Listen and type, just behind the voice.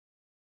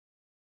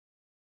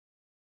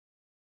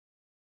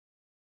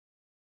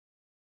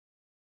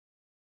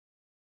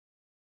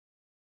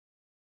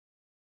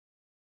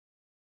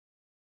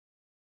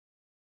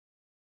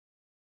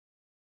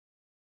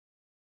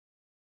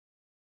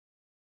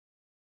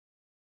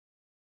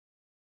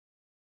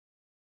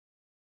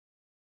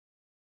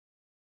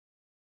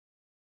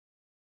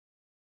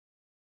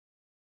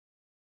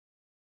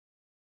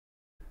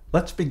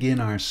Let's begin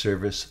our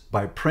service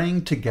by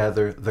praying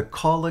together the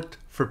Collect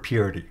for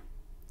Purity.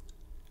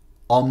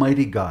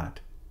 Almighty God,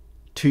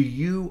 to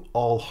you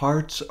all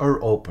hearts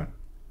are open,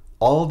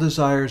 all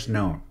desires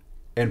known,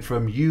 and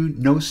from you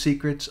no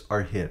secrets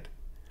are hid.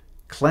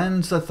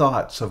 Cleanse the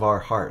thoughts of our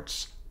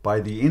hearts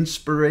by the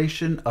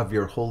inspiration of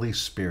your Holy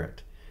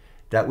Spirit,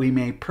 that we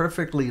may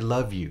perfectly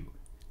love you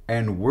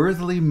and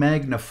worthily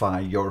magnify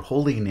your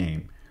holy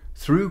name,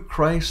 through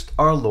Christ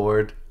our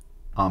Lord.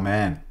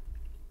 Amen.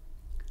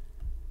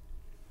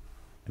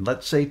 And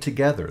let's say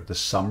together the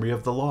summary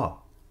of the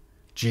law.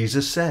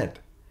 Jesus said,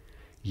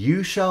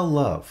 "You shall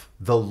love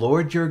the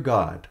Lord your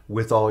God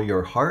with all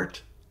your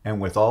heart,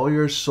 and with all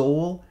your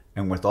soul,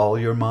 and with all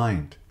your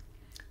mind.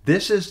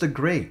 This is the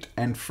great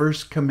and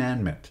first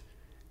commandment,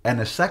 and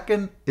a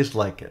second is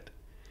like it.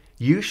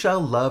 You shall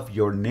love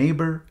your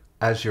neighbor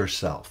as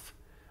yourself.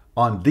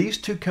 On these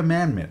two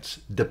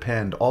commandments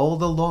depend all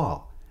the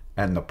law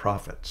and the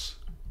prophets."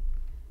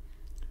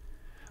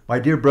 My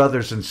dear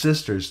brothers and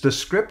sisters, the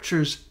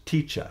Scriptures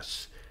teach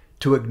us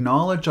to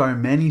acknowledge our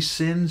many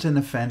sins and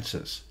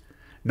offenses,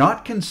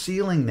 not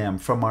concealing them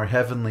from our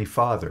Heavenly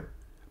Father,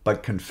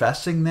 but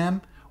confessing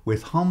them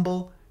with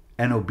humble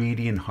and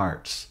obedient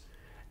hearts,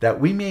 that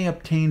we may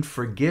obtain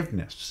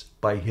forgiveness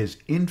by His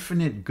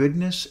infinite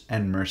goodness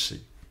and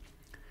mercy.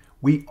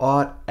 We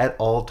ought at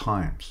all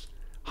times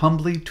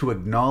humbly to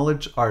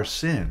acknowledge our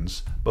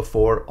sins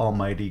before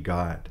Almighty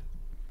God,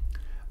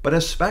 but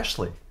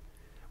especially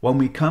when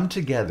we come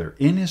together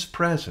in His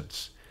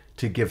presence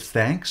to give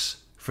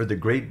thanks for the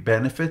great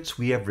benefits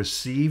we have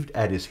received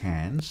at His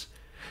hands,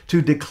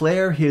 to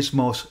declare His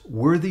most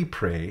worthy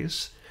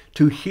praise,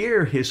 to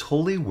hear His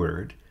holy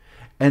word,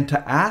 and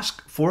to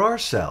ask for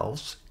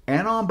ourselves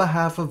and on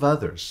behalf of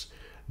others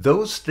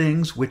those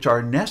things which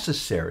are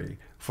necessary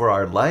for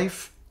our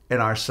life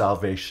and our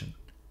salvation.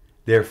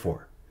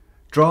 Therefore,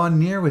 draw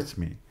near with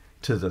me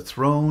to the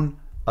throne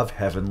of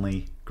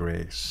heavenly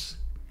grace.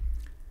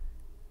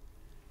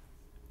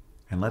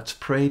 And let's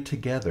pray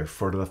together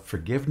for the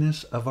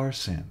forgiveness of our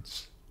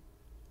sins.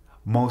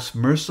 Most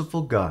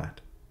merciful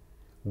God,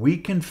 we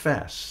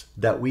confess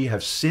that we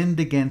have sinned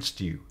against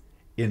you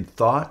in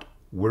thought,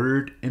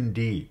 word, and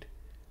deed,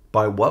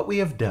 by what we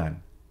have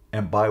done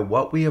and by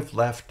what we have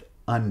left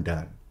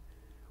undone.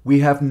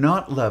 We have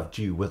not loved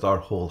you with our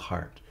whole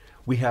heart.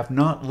 We have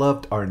not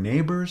loved our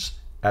neighbors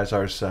as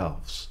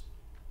ourselves.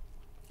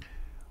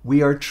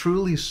 We are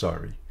truly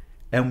sorry,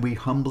 and we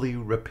humbly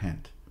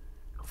repent.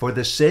 For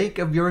the sake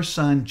of your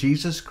Son,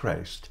 Jesus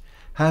Christ,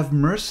 have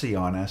mercy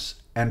on us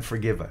and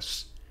forgive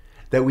us,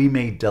 that we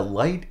may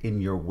delight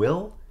in your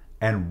will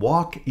and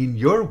walk in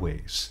your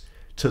ways,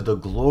 to the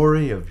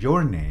glory of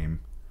your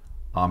name.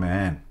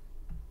 Amen.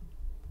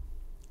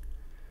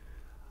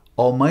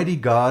 Almighty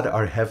God,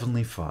 our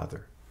heavenly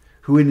Father,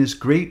 who in his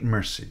great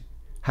mercy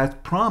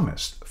hath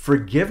promised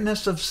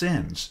forgiveness of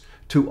sins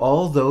to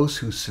all those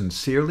who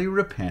sincerely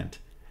repent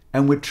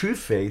and with true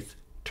faith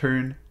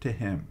turn to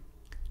him,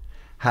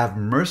 have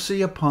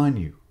mercy upon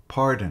you,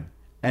 pardon,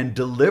 and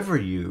deliver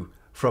you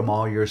from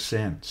all your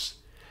sins,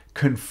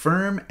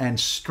 confirm and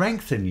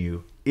strengthen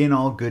you in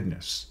all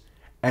goodness,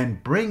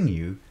 and bring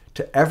you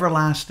to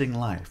everlasting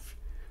life,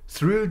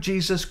 through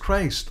Jesus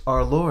Christ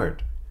our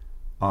Lord.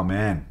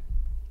 Amen.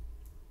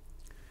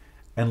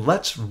 And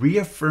let's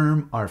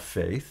reaffirm our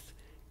faith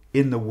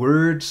in the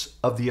words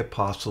of the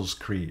Apostles'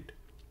 Creed.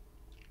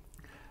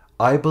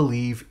 I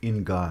believe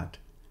in God,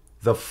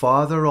 the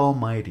Father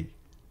Almighty,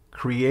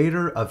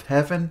 creator of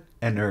heaven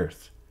and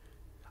earth.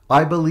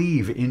 I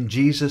believe in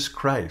Jesus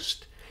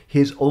Christ,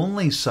 his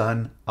only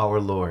Son, our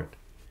Lord.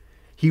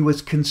 He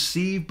was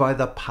conceived by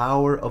the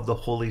power of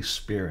the Holy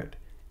Spirit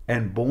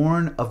and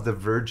born of the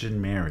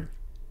Virgin Mary.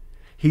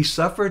 He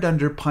suffered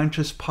under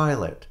Pontius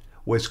Pilate,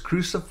 was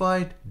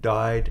crucified,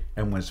 died,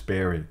 and was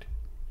buried.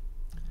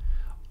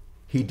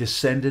 He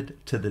descended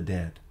to the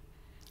dead.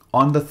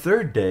 On the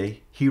third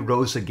day, he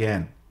rose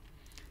again.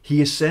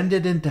 He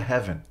ascended into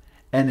heaven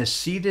and is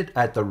seated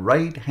at the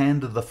right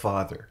hand of the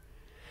Father.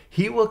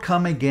 He will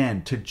come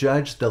again to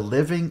judge the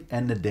living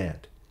and the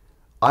dead.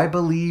 I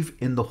believe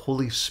in the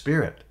Holy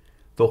Spirit,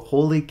 the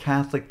Holy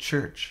Catholic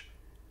Church,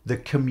 the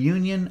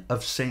communion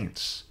of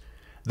saints,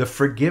 the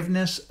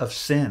forgiveness of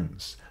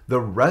sins,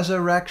 the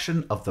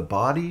resurrection of the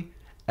body,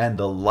 and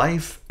the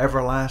life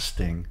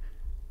everlasting.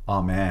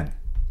 Amen.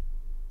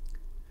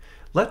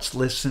 Let's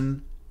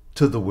listen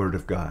to the Word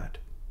of God.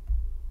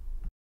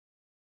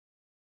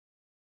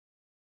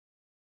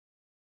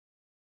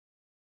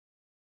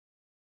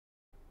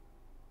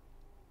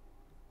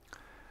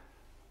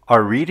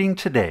 Our reading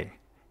today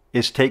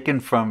is taken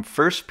from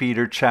 1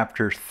 Peter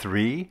chapter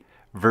 3,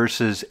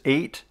 verses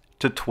 8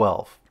 to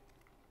 12.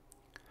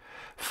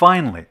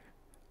 Finally,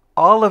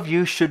 all of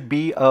you should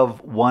be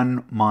of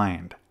one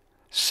mind,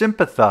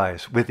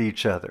 sympathize with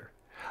each other,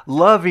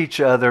 love each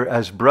other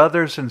as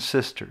brothers and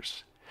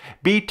sisters,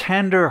 be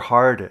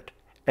tender-hearted,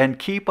 and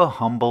keep a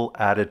humble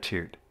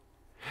attitude.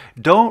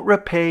 Don't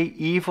repay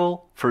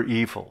evil for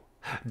evil.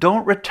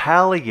 Don't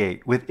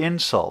retaliate with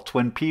insult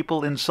when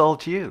people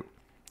insult you.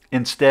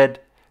 Instead,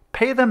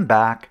 pay them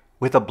back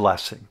with a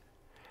blessing.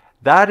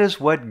 That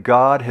is what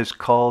God has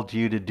called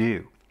you to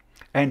do,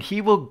 and He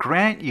will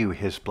grant you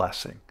His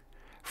blessing.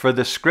 For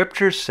the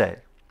Scriptures say,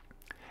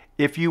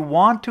 if you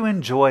want to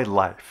enjoy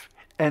life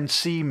and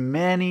see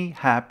many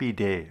happy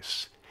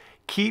days,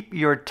 keep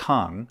your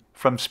tongue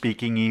from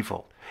speaking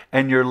evil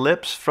and your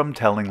lips from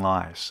telling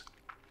lies.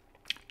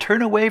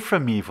 Turn away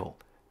from evil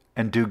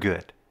and do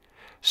good.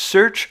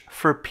 Search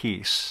for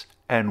peace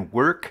and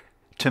work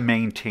to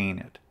maintain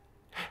it.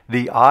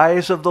 The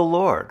eyes of the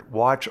Lord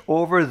watch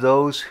over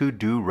those who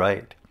do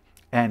right,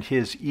 and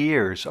His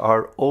ears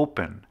are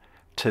open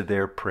to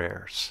their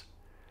prayers.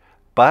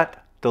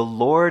 But the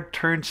Lord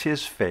turns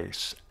His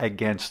face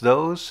against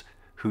those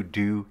who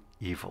do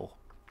evil.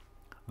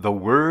 The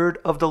word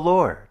of the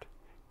Lord.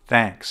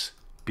 Thanks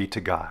be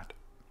to God.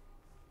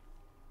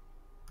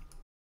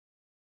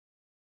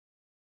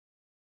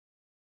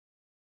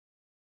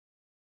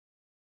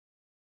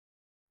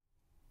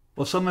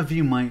 Well, some of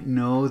you might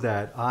know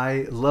that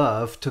I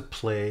love to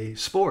play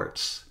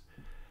sports.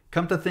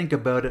 Come to think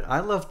about it, I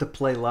love to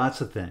play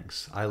lots of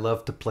things. I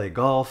love to play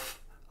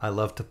golf. I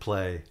love to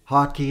play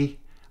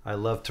hockey. I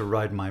love to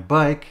ride my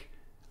bike.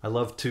 I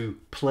love to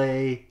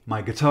play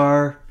my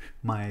guitar,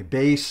 my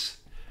bass.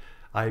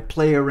 I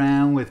play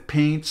around with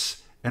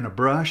paints and a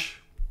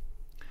brush.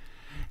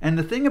 And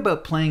the thing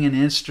about playing an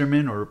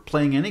instrument or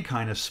playing any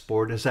kind of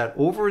sport is that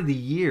over the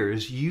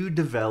years you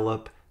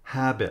develop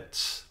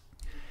habits.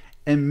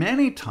 And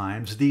many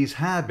times these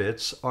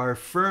habits are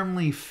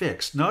firmly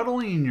fixed, not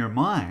only in your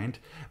mind,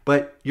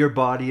 but your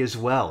body as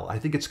well. I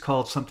think it's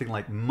called something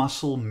like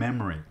muscle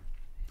memory.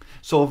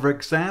 So for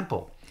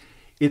example,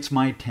 it's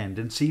my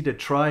tendency to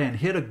try and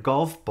hit a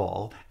golf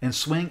ball and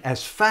swing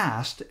as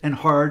fast and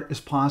hard as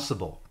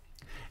possible.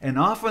 And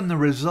often the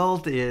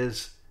result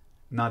is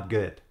not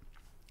good.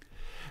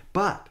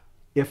 But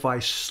if I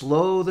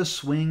slow the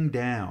swing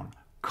down,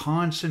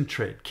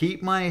 concentrate,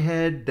 keep my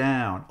head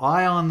down,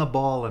 eye on the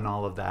ball and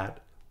all of that,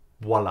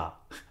 voila,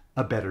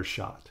 a better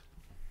shot.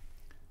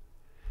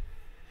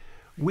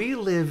 We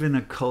live in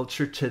a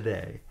culture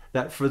today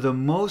that for the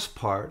most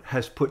part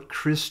has put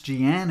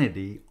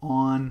Christianity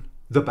on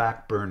the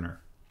back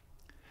burner.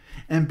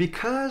 And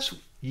because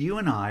you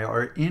and I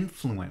are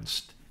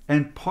influenced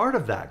and part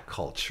of that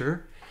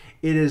culture,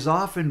 it is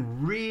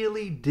often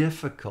really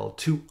difficult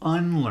to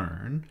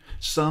unlearn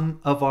some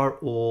of our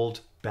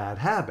old bad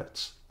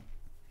habits.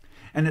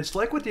 And it's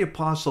like what the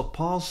Apostle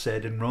Paul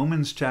said in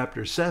Romans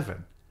chapter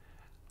 7.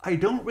 I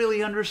don't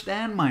really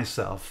understand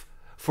myself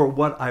for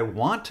what I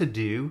want to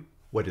do,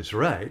 what is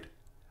right,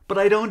 but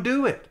I don't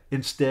do it.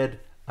 Instead,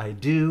 I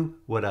do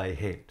what I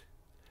hate.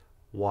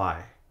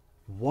 Why?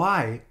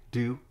 Why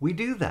do we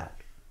do that?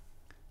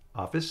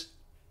 Obvious,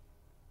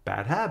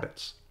 bad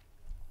habits.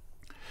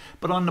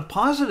 But on the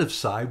positive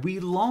side, we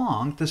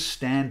long to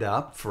stand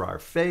up for our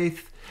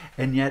faith,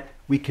 and yet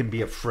we can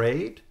be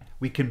afraid,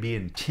 we can be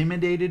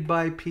intimidated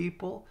by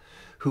people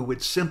who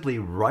would simply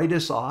write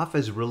us off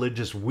as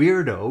religious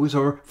weirdos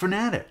or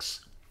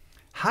fanatics.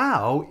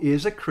 How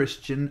is a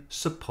Christian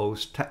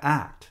supposed to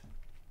act?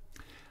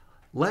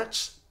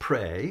 Let's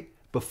pray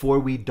before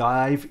we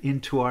dive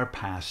into our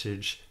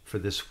passage for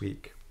this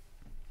week.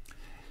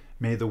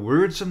 May the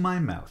words of my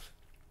mouth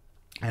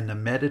and the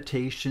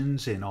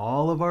meditations in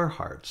all of our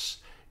hearts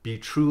be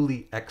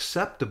truly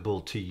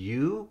acceptable to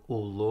you, O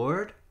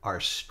Lord,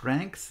 our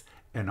strength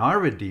and our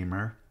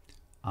Redeemer.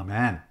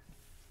 Amen.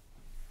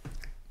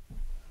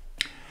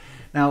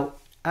 Now,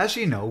 as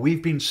you know,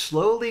 we've been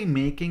slowly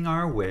making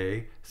our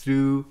way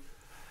through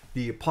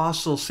the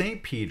Apostle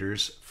St.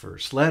 Peter's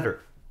first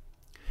letter.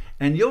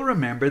 And you'll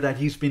remember that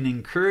he's been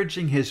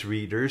encouraging his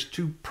readers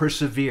to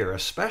persevere,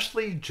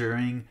 especially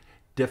during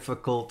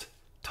difficult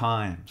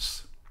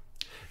times.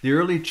 The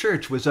early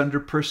church was under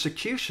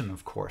persecution,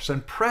 of course,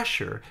 and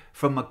pressure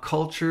from a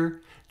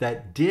culture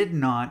that did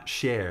not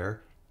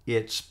share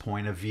its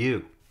point of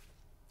view.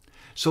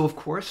 So, of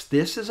course,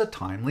 this is a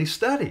timely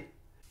study.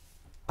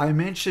 I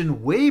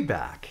mentioned way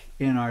back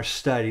in our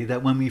study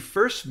that when we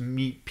first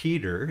meet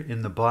Peter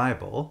in the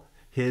Bible,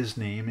 his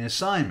name is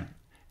Simon.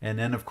 And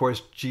then, of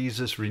course,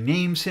 Jesus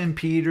renames him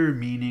Peter,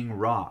 meaning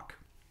rock.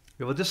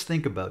 Well, just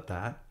think about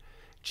that.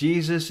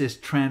 Jesus is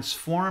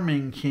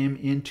transforming him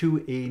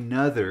into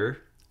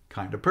another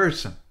kind of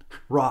person,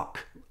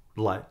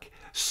 rock-like,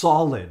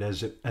 solid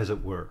as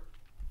it were.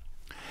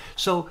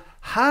 So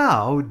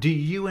how do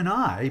you and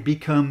I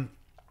become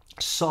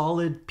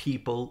solid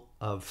people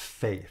of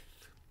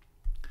faith?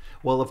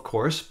 Well, of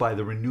course, by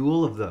the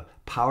renewal of the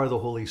power of the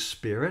Holy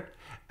Spirit.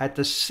 At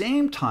the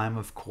same time,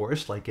 of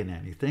course, like in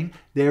anything,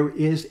 there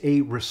is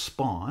a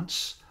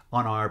response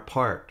on our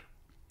part.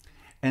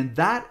 And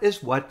that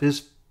is what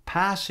this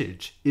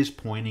passage is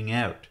pointing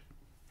out.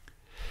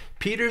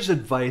 Peter's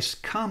advice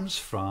comes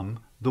from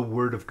the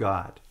Word of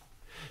God.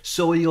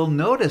 So you'll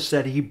notice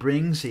that he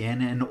brings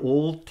in an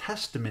Old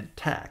Testament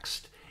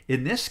text,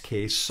 in this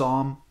case,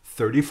 Psalm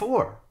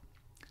 34,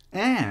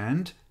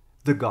 and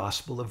the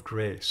Gospel of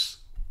Grace.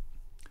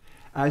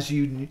 As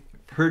you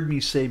heard me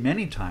say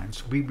many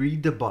times, we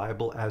read the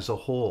Bible as a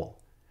whole.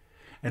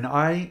 And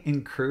I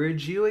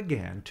encourage you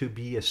again to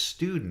be a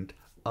student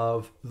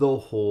of the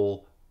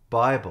whole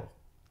Bible.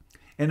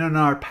 And in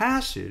our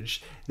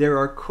passage, there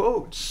are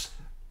quotes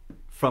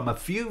from a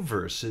few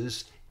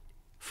verses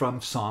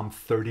from Psalm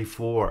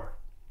 34.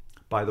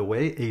 By the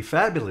way, a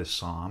fabulous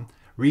psalm.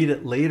 Read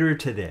it later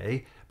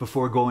today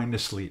before going to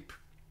sleep.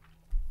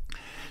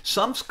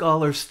 Some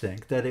scholars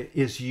think that it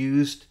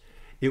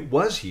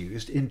was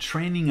used in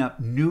training up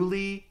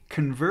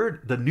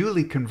the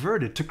newly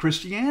converted to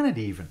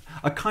Christianity even,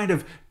 a kind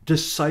of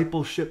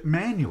discipleship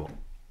manual.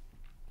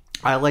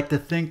 I like to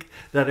think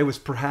that it was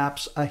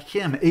perhaps a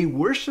hymn, a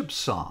worship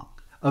song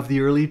of the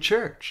early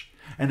church.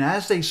 And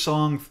as they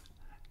sung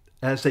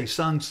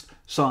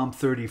Psalm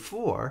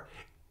 34,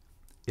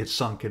 it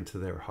sunk into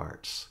their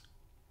hearts.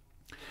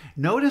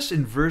 Notice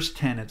in verse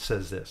 10 it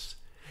says this: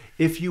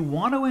 if you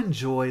want to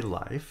enjoy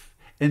life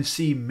and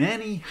see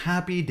many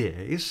happy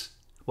days,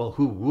 well,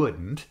 who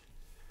wouldn't?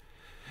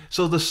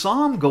 So the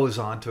psalm goes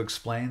on to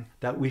explain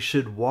that we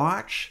should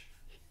watch,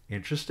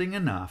 interesting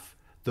enough,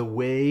 the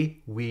way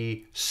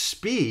we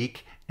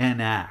speak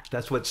and act.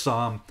 That's what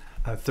Psalm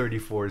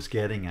 34 is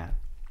getting at.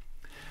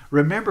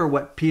 Remember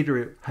what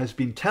Peter has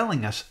been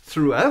telling us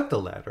throughout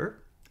the letter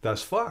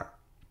thus far.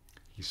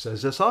 He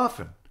says this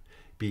often: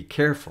 be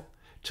careful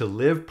to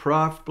live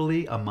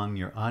properly among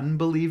your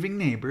unbelieving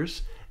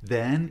neighbors.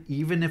 Then,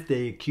 even if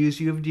they accuse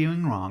you of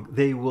doing wrong,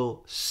 they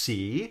will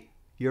see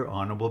your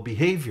honorable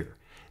behavior.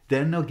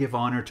 Then they'll give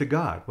honor to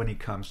God when he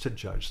comes to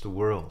judge the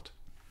world.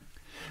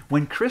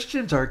 When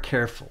Christians are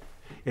careful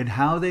in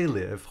how they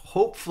live,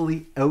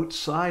 hopefully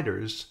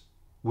outsiders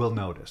will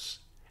notice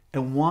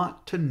and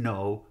want to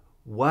know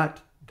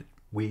what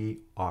we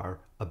are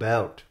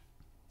about.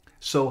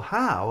 So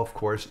how, of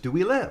course, do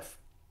we live?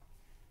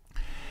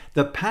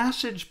 The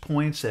passage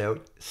points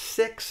out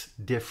 6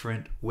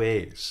 different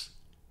ways.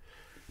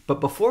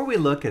 But before we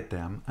look at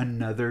them,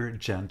 another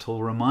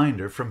gentle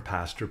reminder from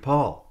Pastor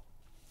Paul.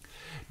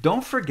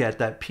 Don't forget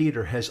that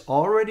Peter has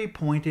already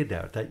pointed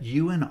out that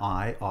you and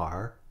I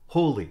are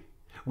holy.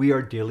 We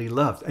are dearly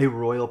loved, a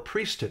royal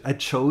priesthood, a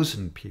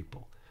chosen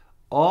people.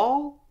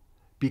 All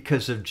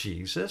because of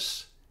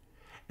Jesus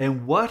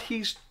and what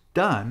he's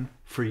done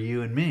for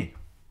you and me.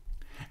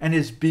 And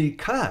it's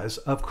because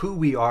of who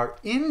we are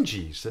in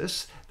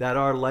Jesus that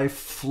our life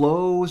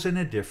flows in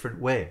a different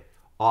way,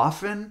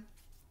 often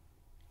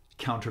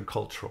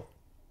countercultural.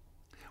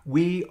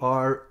 We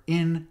are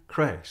in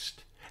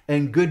Christ,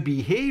 and good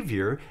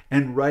behavior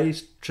and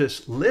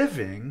righteous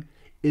living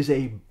is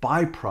a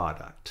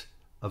byproduct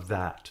of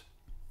that.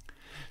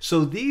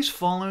 So these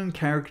following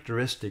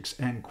characteristics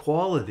and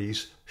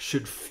qualities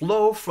should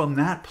flow from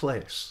that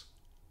place,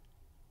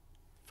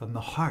 from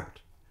the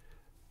heart.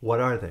 What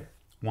are they?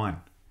 1,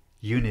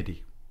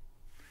 unity.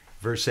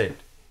 Verse 8,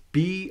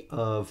 be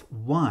of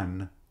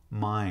one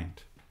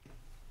mind.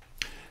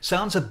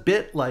 Sounds a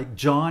bit like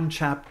John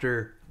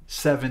chapter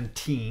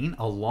 17,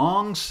 a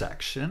long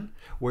section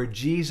where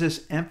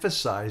Jesus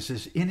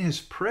emphasizes in his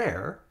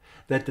prayer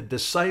that the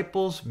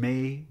disciples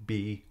may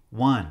be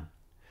one,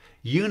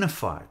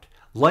 unified,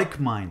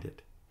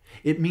 like-minded.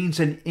 It means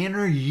an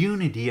inner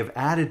unity of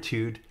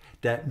attitude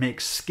that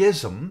makes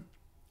schism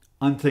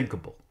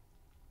unthinkable.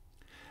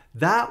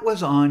 That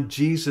was on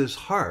Jesus'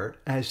 heart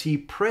as he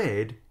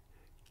prayed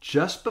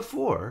just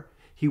before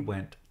he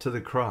went to the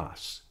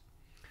cross.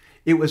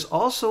 It was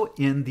also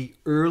in the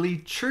early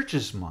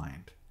church's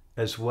mind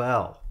as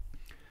well.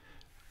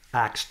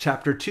 Acts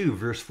chapter 2,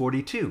 verse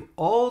 42.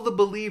 All the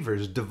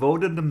believers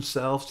devoted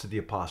themselves to the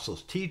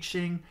apostles'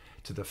 teaching,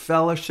 to the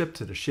fellowship,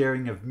 to the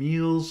sharing of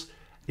meals,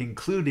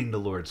 including the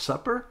Lord's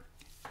Supper,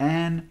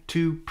 and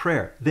to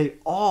prayer. They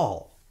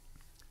all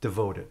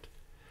devoted.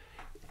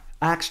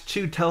 Acts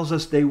 2 tells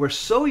us they were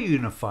so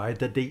unified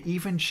that they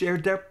even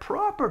shared their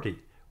property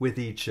with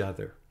each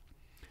other.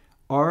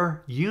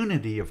 Our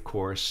unity, of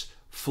course,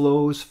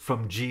 flows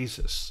from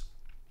Jesus.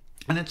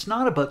 And it's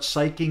not about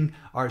psyching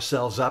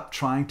ourselves up,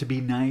 trying to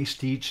be nice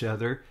to each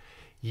other.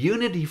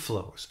 Unity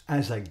flows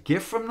as a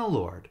gift from the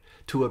Lord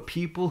to a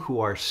people who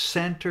are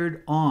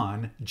centered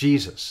on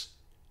Jesus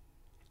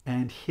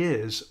and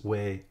his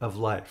way of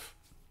life.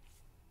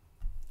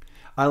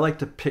 I like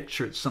to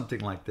picture it something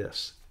like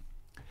this.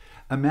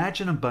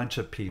 Imagine a bunch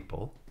of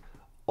people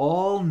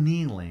all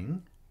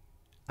kneeling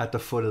at the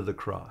foot of the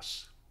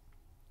cross.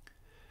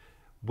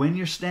 When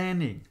you're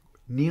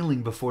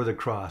kneeling before the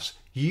cross,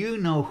 you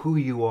know who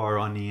you are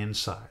on the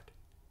inside.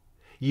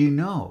 We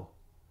know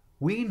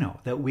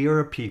that we are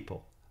a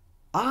people.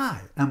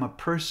 I am a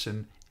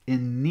person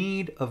in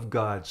need of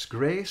God's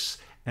grace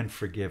and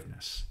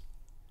forgiveness.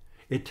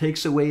 It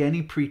takes away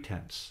any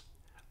pretense.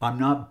 I'm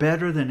not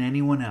better than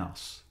anyone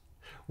else.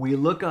 We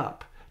look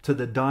up to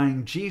the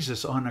dying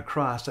Jesus on a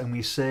cross and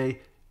we say,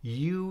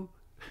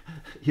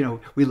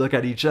 we look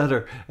at each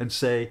other and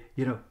say,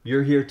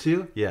 you're here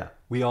too? Yeah,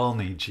 we all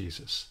need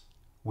Jesus.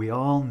 We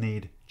all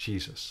need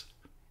Jesus.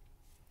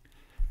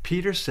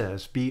 Peter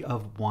says, be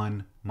of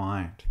one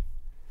mind.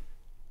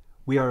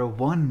 We are of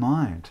one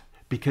mind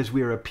because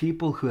we are a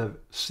people who have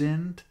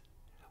sinned.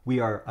 We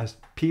are a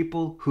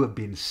people who have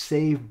been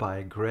saved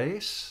by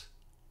grace.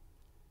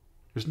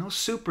 There's no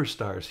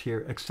superstars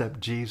here except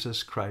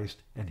Jesus Christ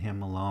and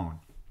Him alone.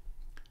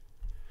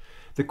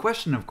 The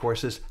question, of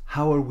course, is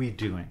how are we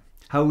doing?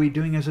 How are we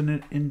doing as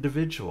an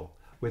individual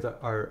with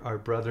our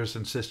brothers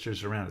and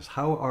sisters around us?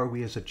 How are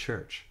we as a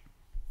church?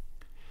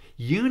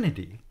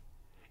 Unity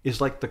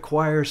is like the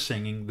choir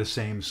singing the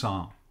same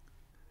song.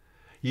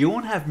 You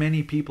won't have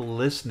many people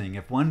listening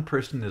if one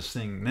person is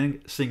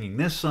singing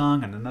this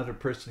song and another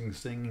person is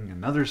singing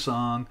another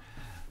song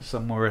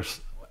somewhere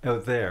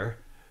out there.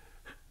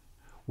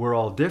 We're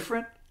all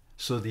different,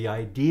 so the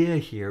idea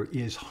here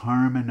is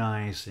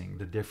harmonizing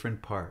the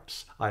different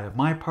parts. I have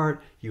my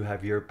part, you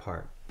have your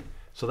part.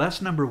 So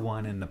that's number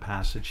one in the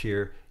passage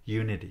here,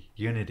 unity.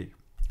 Unity.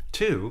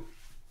 2,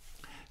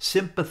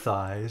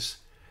 sympathize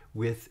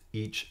with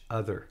each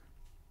other.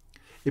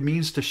 It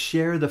means to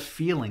share the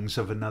feelings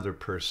of another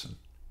person,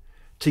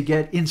 to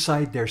get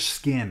inside their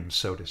skin,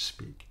 so to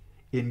speak,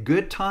 in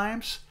good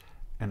times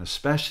and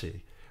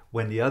especially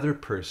when the other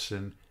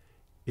person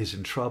is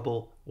in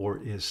trouble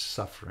or is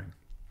suffering.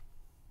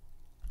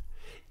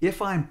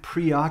 If I'm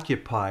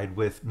preoccupied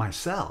with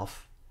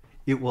myself,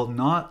 it will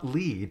not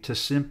lead to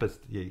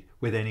sympathy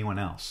with anyone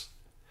else.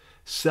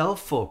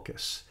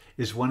 Self-focus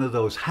is one of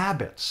those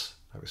habits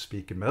I was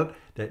speaking about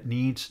that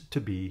needs to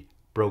be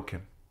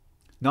broken.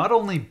 Not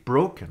only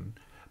broken,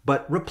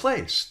 but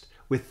replaced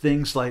with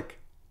things like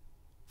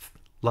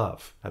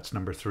love. That's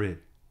number 3.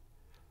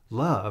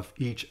 Love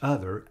each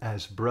other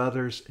as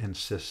brothers and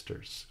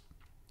sisters.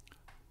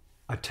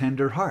 A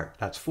tender heart.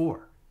 That's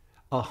 4.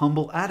 A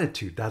humble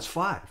attitude. That's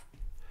 5.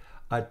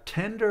 A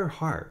tender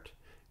heart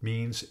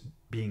means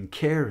being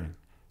caring,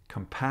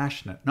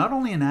 compassionate, not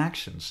only in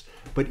actions,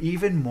 but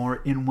even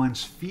more in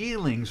one's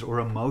feelings or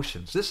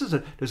emotions.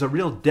 There's a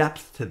real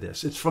depth to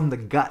this. It's from the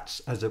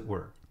guts, as it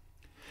were.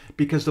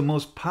 Because the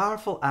most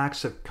powerful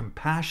acts of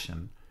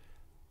compassion,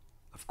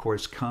 of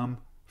course, come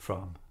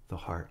from the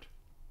heart.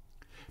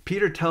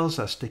 Peter tells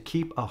us to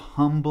keep a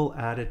humble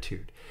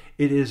attitude.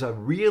 It is a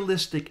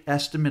realistic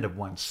estimate of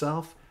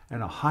oneself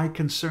and a high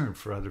concern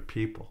for other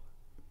people.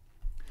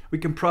 We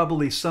can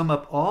probably sum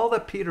up all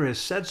that Peter has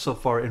said so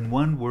far in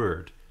one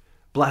word: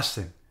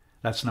 blessing.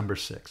 That's number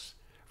 6.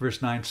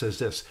 Verse 9 says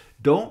this: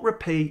 don't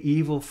repay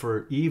evil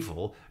for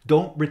evil.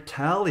 Don't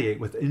retaliate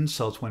with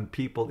insults when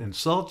people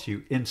insult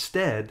you.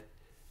 Instead,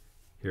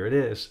 here it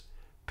is,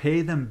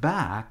 pay them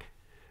back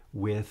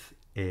with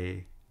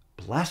a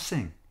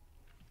blessing.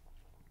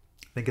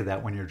 Think of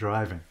that when you're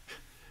driving.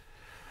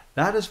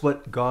 That is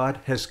what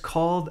God has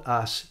called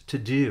us to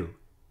do.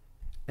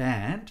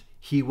 And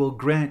He will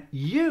grant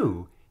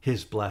you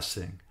His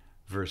blessing.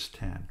 Verse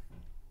 10.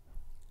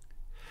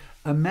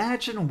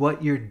 Imagine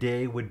what your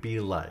day would be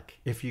like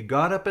if you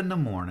got up in the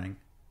morning,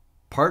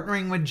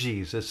 partnering with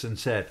Jesus, and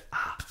said,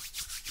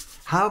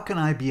 how can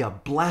I be a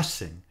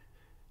blessing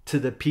to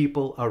the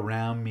people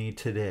around me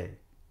today?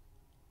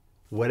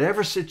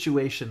 Whatever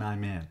situation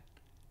I'm in,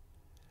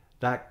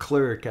 that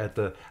clerk at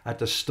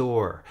the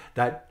store,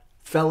 that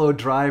fellow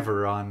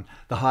driver on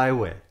the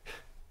highway,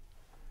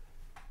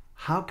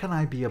 how can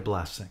I be a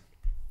blessing?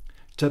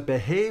 To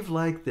behave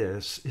like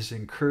this is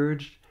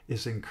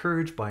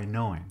encouraged by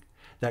knowing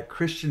that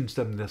Christians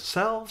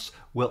themselves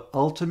will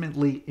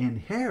ultimately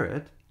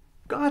inherit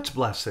God's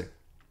blessing.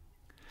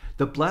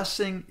 The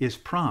blessing is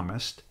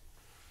promised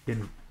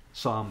in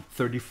Psalm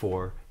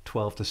 34,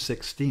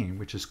 12-16,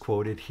 which is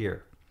quoted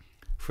here.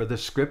 For the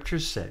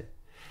scriptures say,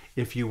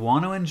 if you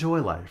want to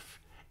enjoy life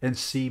and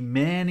see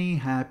many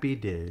happy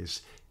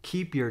days,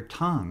 keep your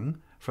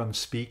tongue from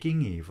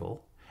speaking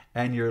evil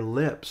and your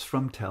lips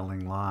from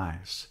telling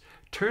lies.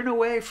 Turn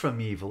away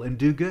from evil and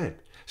do good.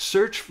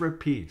 Search for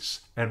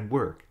peace and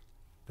work,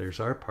 there's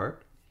our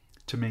part,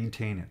 to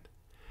maintain it.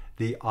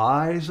 The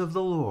eyes of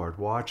the Lord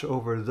watch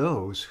over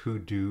those who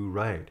do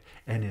right,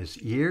 and His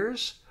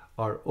ears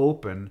are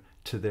open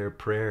to their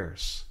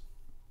prayers.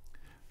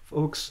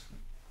 Folks,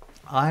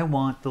 I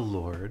want the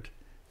Lord,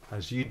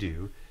 as you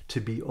do,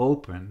 to be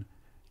open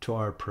to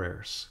our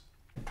prayers.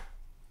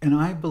 And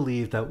I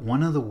believe that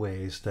one of the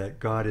ways that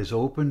God is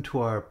open to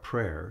our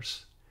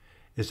prayers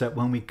is that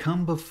when we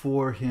come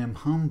before Him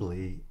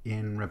humbly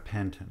in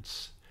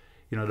repentance.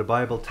 You know, the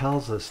Bible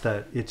tells us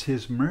that it's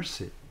His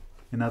mercy.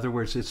 In other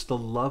words, it's the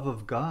love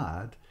of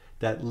God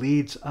that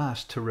leads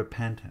us to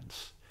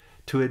repentance,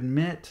 to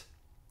admit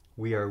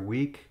we are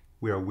weak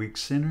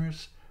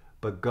sinners,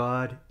 but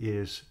God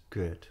is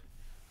good.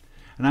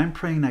 And I'm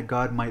praying that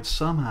God might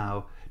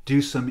somehow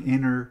do some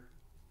inner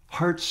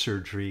heart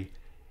surgery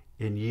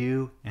in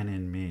you and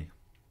in me.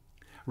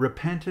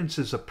 Repentance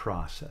is a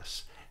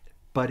process,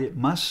 but it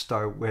must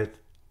start with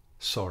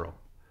sorrow.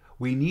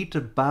 We need to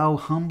bow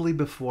humbly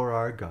before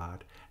our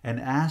God and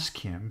ask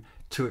Him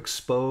to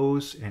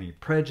expose any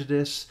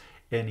prejudice,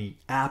 any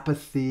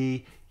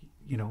apathy,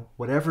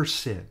 whatever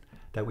sin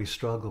that we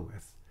struggle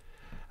with.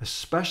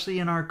 Especially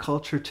in our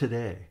culture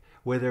today,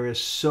 where there is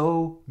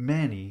so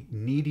many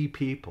needy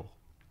people,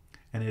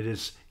 and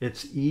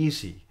it's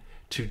easy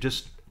to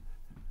just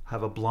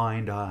have a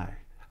blind eye,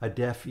 a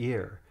deaf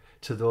ear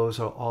to those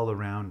all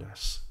around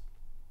us.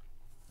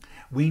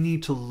 We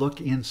need to look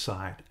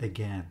inside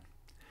again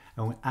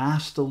And we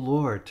ask the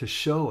Lord to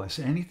show us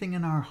anything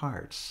in our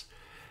hearts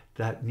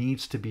that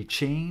needs to be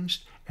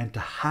changed, and to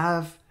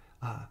have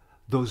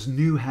those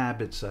new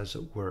habits, as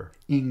it were,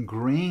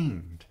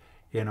 ingrained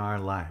in our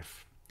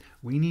life.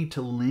 We need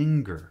to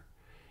linger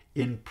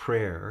in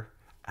prayer,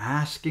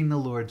 asking the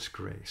Lord's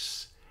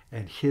grace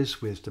and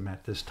his wisdom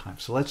at this time.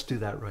 So let's do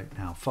that right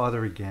now.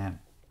 Father, again,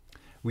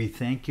 we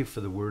thank you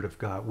for the word of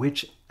God,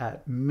 which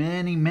at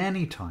many,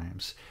 many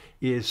times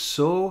is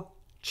so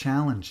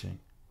challenging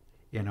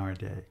in our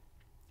day.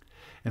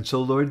 And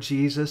so, Lord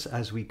Jesus,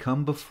 as we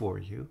come before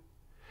you,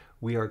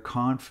 we are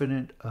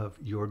confident of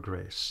your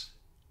grace,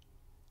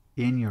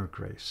 in your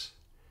grace.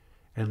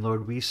 And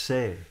Lord, we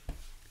say,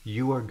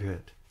 you are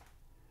good.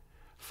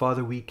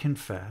 Father, we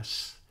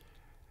confess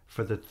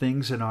for the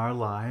things in our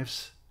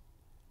lives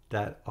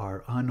that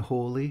are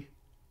unholy,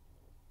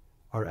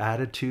 our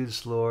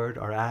attitudes, Lord,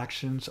 our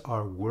actions,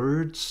 our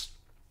words.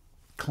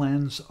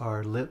 Cleanse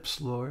our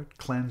lips, Lord.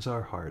 Cleanse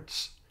our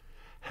hearts.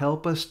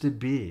 Help us to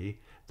be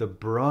the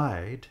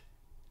bride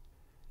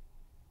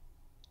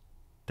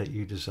that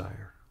you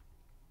desire,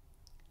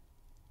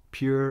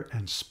 pure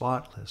and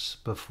spotless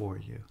before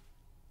you.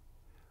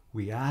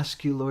 We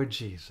ask you, Lord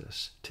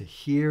Jesus, to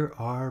hear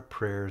our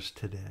prayers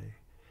today.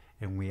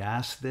 And we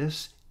ask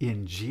this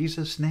in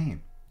Jesus'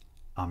 name.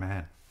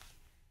 Amen.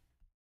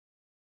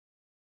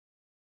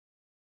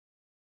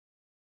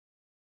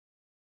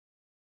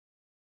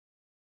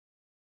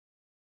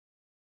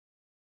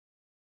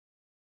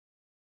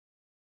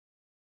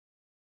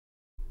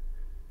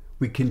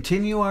 We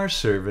continue our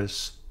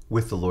service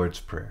with the Lord's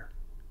Prayer.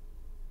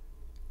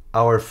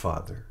 Our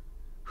Father,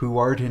 who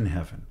art in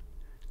heaven,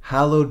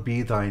 hallowed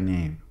be thy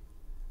name.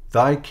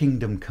 Thy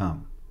kingdom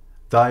come,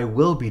 thy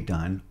will be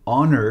done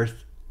on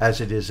earth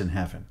as it is in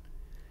heaven.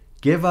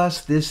 Give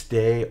us this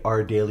day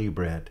our daily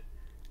bread,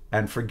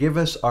 and forgive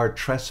us our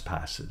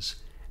trespasses,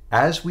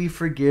 as we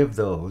forgive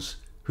those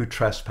who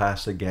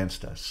trespass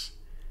against us.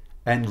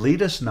 And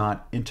lead us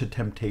not into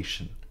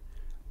temptation,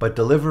 but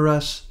deliver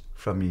us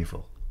from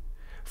evil.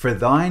 For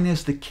thine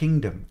is the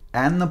kingdom,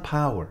 and the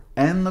power,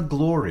 and the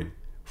glory,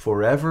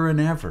 forever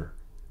and ever.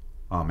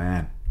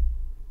 Amen.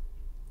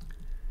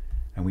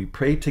 And we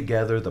pray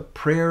together the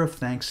prayer of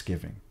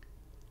thanksgiving.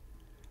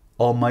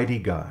 Almighty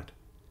God,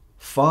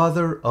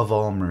 Father of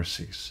all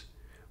mercies,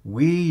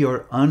 we,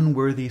 your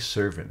unworthy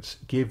servants,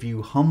 give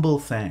you humble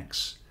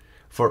thanks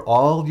for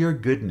all your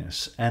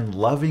goodness and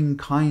loving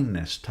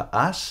kindness to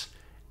us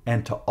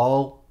and to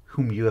all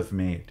whom you have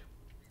made.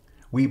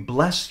 We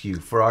bless you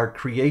for our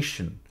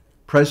creation,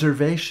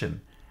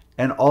 preservation,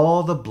 and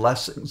all the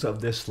blessings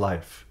of this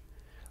life,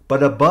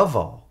 but above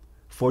all,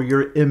 for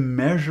your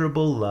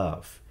immeasurable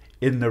love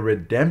in the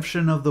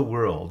redemption of the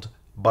world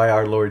by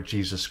our Lord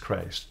Jesus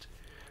Christ,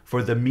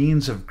 for the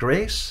means of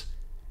grace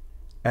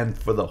and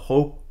for the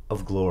hope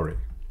of glory.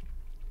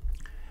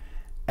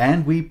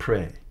 And we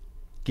pray,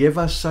 give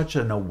us such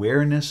an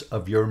awareness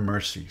of your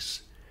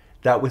mercies,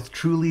 that with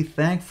truly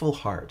thankful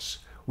hearts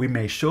we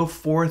may show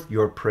forth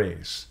your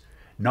praise,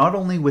 not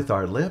only with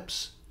our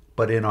lips,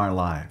 but in our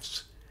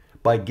lives,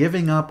 by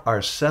giving up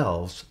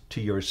ourselves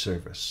to your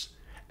service,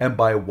 and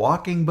by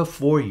walking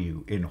before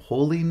you in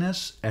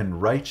holiness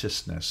and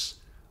righteousness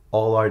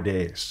all our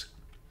days.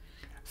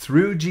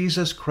 Through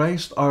Jesus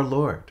Christ our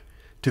Lord,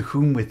 to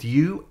whom with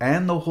you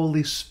and the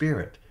Holy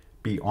Spirit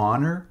be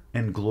honor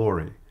and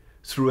glory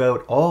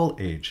throughout all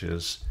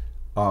ages.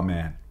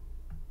 Amen.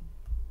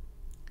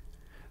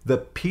 The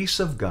peace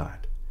of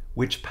God,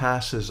 which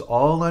passes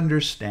all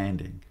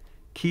understanding,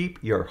 keep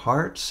your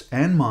hearts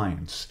and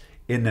minds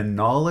in the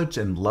knowledge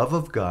and love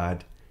of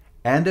God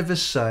and of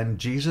his Son,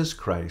 Jesus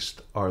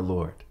Christ, our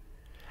Lord.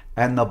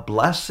 And the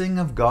blessing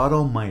of God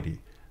Almighty,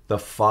 the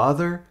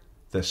Father,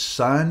 the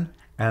Son,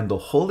 and the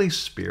Holy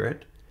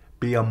Spirit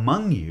be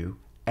among you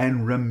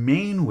and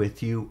remain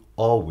with you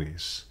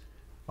always.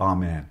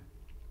 Amen.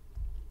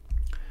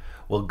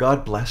 Well,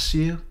 God bless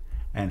you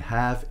and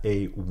have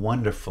a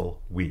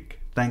wonderful week.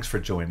 Thanks for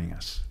joining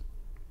us.